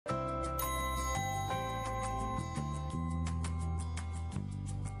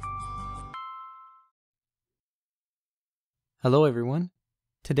Hello everyone.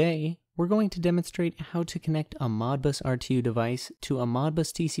 Today, we're going to demonstrate how to connect a Modbus RTU device to a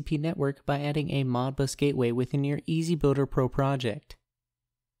Modbus TCP network by adding a Modbus gateway within your EasyBuilder Pro project.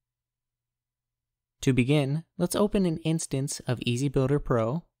 To begin, let's open an instance of EasyBuilder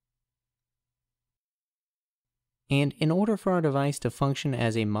Pro. And in order for our device to function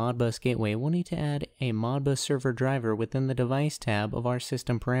as a Modbus gateway, we'll need to add a Modbus server driver within the Device tab of our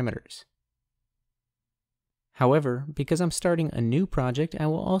system parameters. However, because I'm starting a new project, I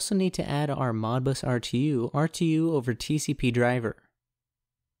will also need to add our Modbus RTU over TCP driver.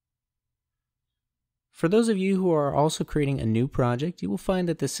 For those of you who are also creating a new project, you will find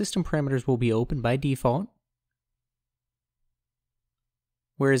that the system parameters will be open by default.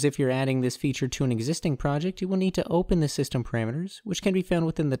 Whereas if you're adding this feature to an existing project, you will need to open the system parameters, which can be found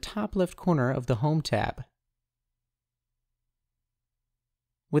within the top left corner of the Home tab.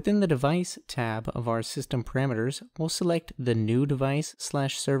 Within the Device tab of our system parameters, we'll select the New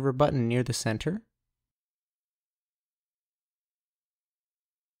Device/Server button near the center.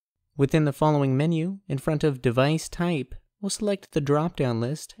 Within the following menu, in front of Device Type, we'll select the drop-down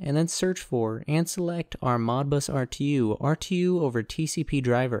list and then search for and select our Modbus RTU over TCP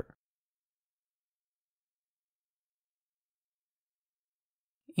driver.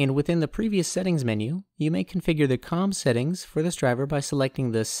 And within the previous settings menu, you may configure the COM settings for this driver by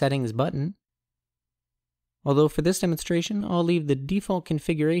selecting the Settings button. Although for this demonstration, I'll leave the default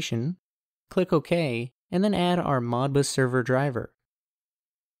configuration, click OK, and then add our Modbus server driver.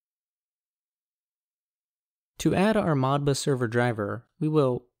 To add our Modbus server driver, we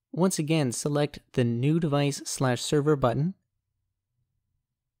will once again select the New Device/Server button.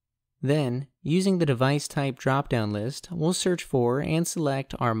 Then, using the device type drop-down list, we'll search for and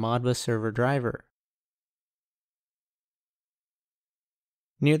select our Modbus server driver.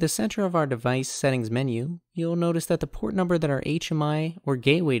 Near the center of our device settings menu, you'll notice that the port number that our HMI or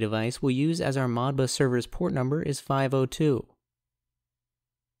gateway device will use as our Modbus server's port number is 502.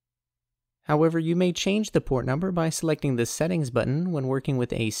 However, you may change the port number by selecting the Settings button when working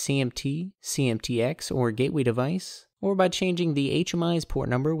with a CMT, CMTX, or gateway device, or by changing the HMI's port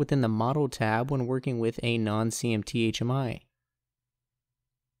number within the Model tab when working with a non-CMT HMI.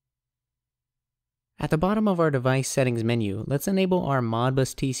 At the bottom of our device settings menu, let's enable our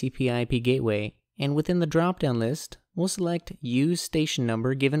Modbus TCP IP gateway, and within the drop-down list, we'll select Use Station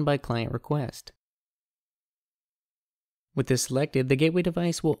Number given by client request. With this selected, the gateway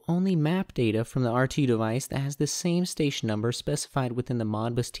device will only map data from the RTU device that has the same station number specified within the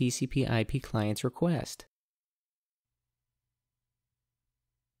Modbus TCP IP client's request.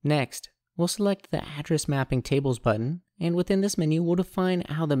 Next, we'll select the Address Mapping Tables button, and within this menu we'll define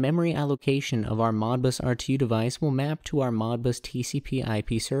how the memory allocation of our Modbus RTU device will map to our Modbus TCP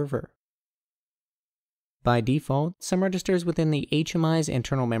IP server. By default, some registers within the HMI's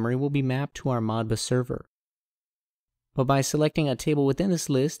internal memory will be mapped to our Modbus server. But by selecting a table within this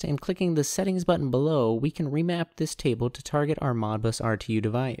list and clicking the Settings button below, we can remap this table to target our Modbus RTU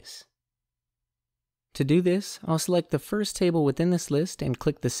device. To do this, I'll select the first table within this list and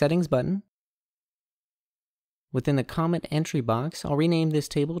click the Settings button. Within the comment entry box, I'll rename this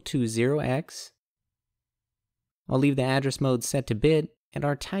table to 0x. I'll leave the address mode set to bit and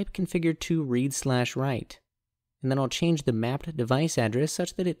our type configured to read/write. And then I'll change the mapped device address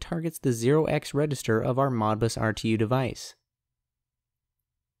such that it targets the 0x register of our Modbus RTU device.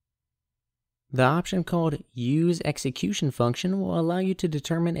 The option called Use Execution function will allow you to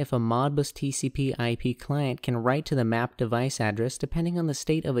determine if a Modbus TCP IP client can write to the mapped device address depending on the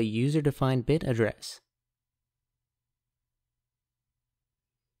state of a user-defined bit address.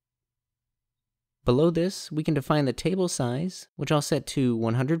 Below this, we can define the table size, which I'll set to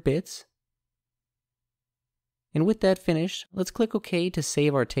 100 bits. And with that finished, let's click OK to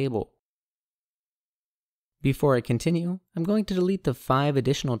save our table. Before I continue, I'm going to delete the 5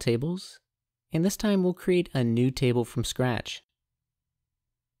 additional tables, and this time we'll create a new table from scratch.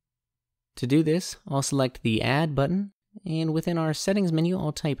 To do this, I'll select the Add button, and within our settings menu,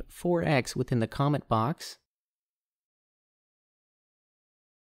 I'll type 4x within the comment box.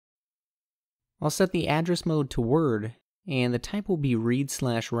 I'll set the address mode to Word, and the type will be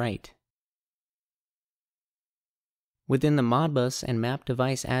read/write. Within the Modbus and map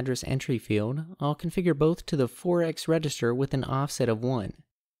device address entry field, I'll configure both to the 4x register with an offset of 1.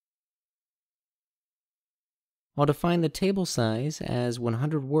 I'll define the table size as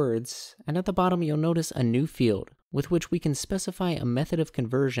 100 words, and at the bottom you'll notice a new field, with which we can specify a method of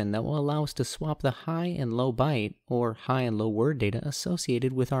conversion that will allow us to swap the high and low byte, or high and low word data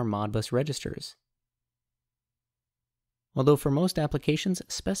associated with our Modbus registers. although for most applications,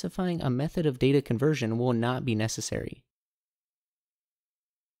 specifying a method of data conversion will not be necessary.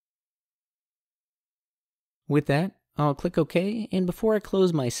 With that, I'll click OK, and before I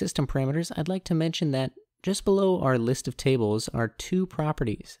close my system parameters, I'd like to mention that just below our list of tables are two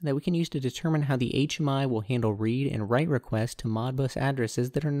properties that we can use to determine how the HMI will handle read and write requests to Modbus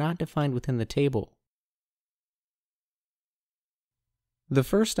addresses that are not defined within the table. The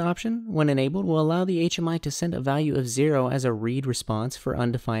first option, when enabled, will allow the HMI to send a value of 0 as a read response for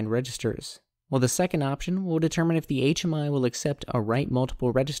undefined registers, while the second option will determine if the HMI will accept a write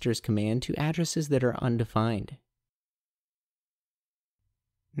multiple registers command to addresses that are undefined.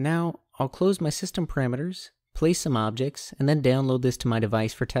 Now, I'll close my system parameters, place some objects, and then download this to my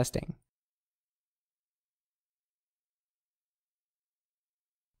device for testing.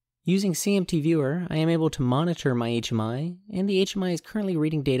 Using CMT Viewer, I am able to monitor my HMI, and the HMI is currently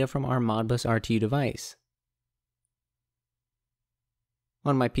reading data from our Modbus RTU device.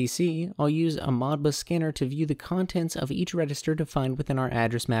 On my PC, I'll use a Modbus scanner to view the contents of each register defined within our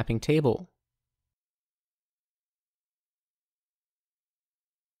address mapping table.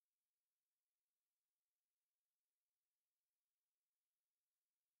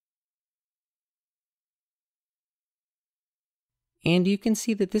 And you can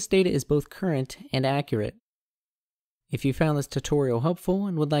see that this data is both current and accurate. If you found this tutorial helpful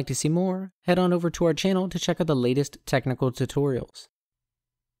and would like to see more, head on over to our channel to check out the latest technical tutorials.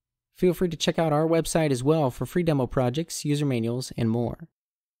 Feel free to check out our website as well for free demo projects, user manuals, and more.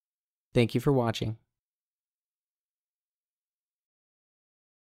 Thank you for watching.